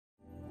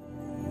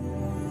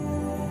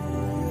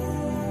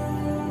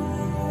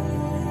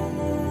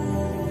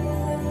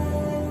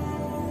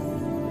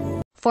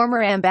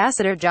Former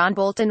Ambassador John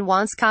Bolton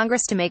wants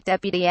Congress to make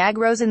Deputy AG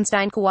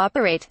Rosenstein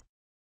cooperate.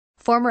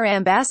 Former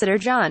Ambassador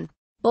John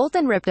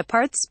Bolton ripped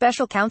apart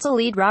Special Counsel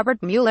lead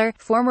Robert Mueller,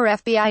 former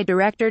FBI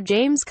Director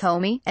James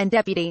Comey, and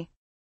Deputy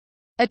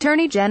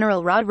Attorney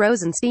General Rod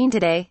Rosenstein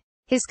today.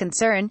 His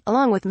concern,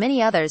 along with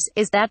many others,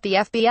 is that the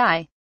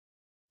FBI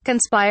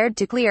conspired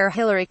to clear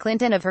Hillary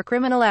Clinton of her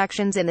criminal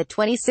actions in the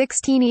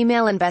 2016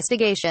 email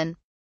investigation.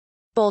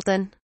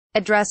 Bolton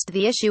addressed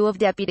the issue of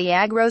Deputy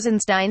AG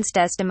Rosenstein's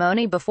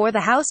testimony before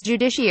the House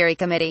Judiciary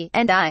Committee,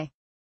 and I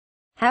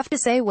have to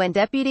say when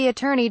Deputy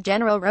Attorney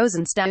General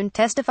Rosenstein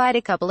testified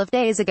a couple of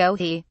days ago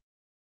he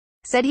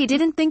said he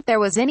didn't think there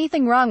was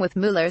anything wrong with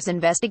Mueller's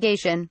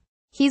investigation.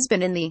 He's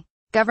been in the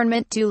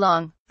government too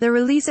long. The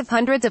release of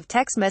hundreds of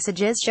text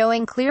messages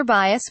showing clear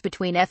bias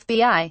between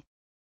FBI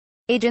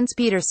agents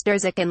Peter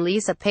Strzok and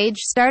Lisa Page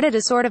started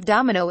a sort of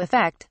domino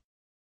effect.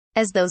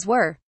 As those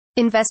were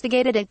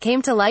investigated, it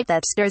came to light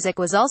that Strzok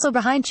was also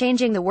behind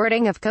changing the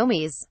wording of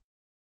Comey's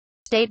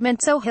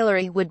statement so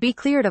Hillary would be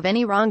cleared of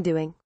any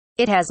wrongdoing.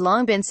 It has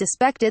long been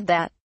suspected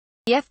that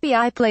the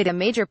FBI played a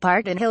major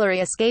part in Hillary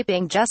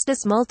escaping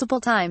justice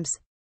multiple times.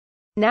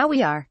 Now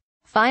we are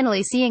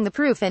finally seeing the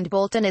proof, and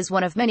Bolton is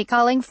one of many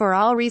calling for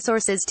all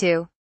resources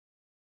to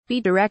be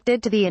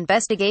directed to the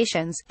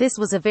investigations. This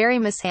was a very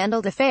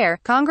mishandled affair.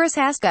 Congress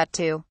has got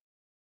to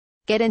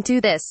get into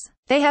this.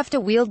 They have to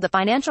wield the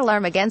financial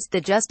arm against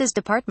the Justice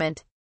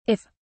Department.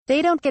 If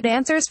they don't get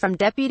answers from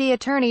Deputy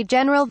Attorney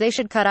General, they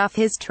should cut off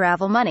his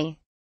travel money,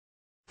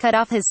 cut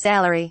off his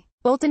salary.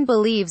 Bolton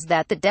believes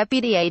that the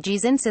Deputy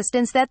AG's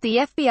insistence that the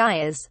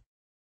FBI is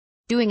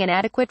doing an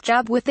adequate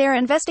job with their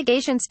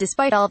investigations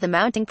despite all the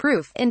mounting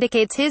proof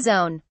indicates his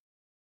own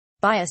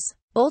bias.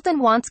 Bolton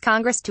wants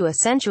Congress to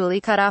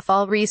essentially cut off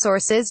all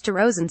resources to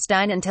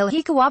Rosenstein until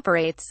he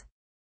cooperates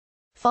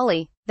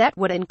fully. That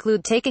would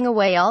include taking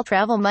away all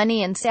travel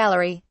money and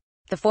salary.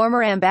 The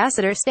former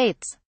ambassador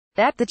states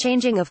that the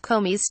changing of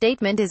Comey's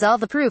statement is all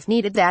the proof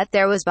needed that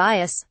there was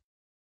bias.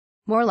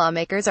 More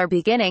lawmakers are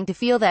beginning to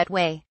feel that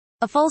way.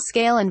 A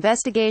full-scale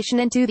investigation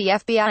into the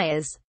FBI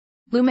is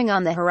looming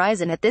on the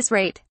horizon at this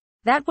rate.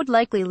 That would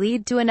likely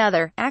lead to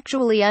another,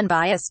 actually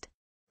unbiased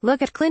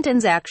look at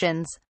Clinton's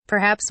actions.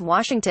 Perhaps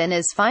Washington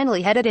is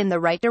finally headed in the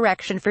right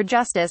direction for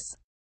justice.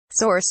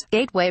 Source: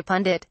 Gateway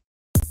Pundit.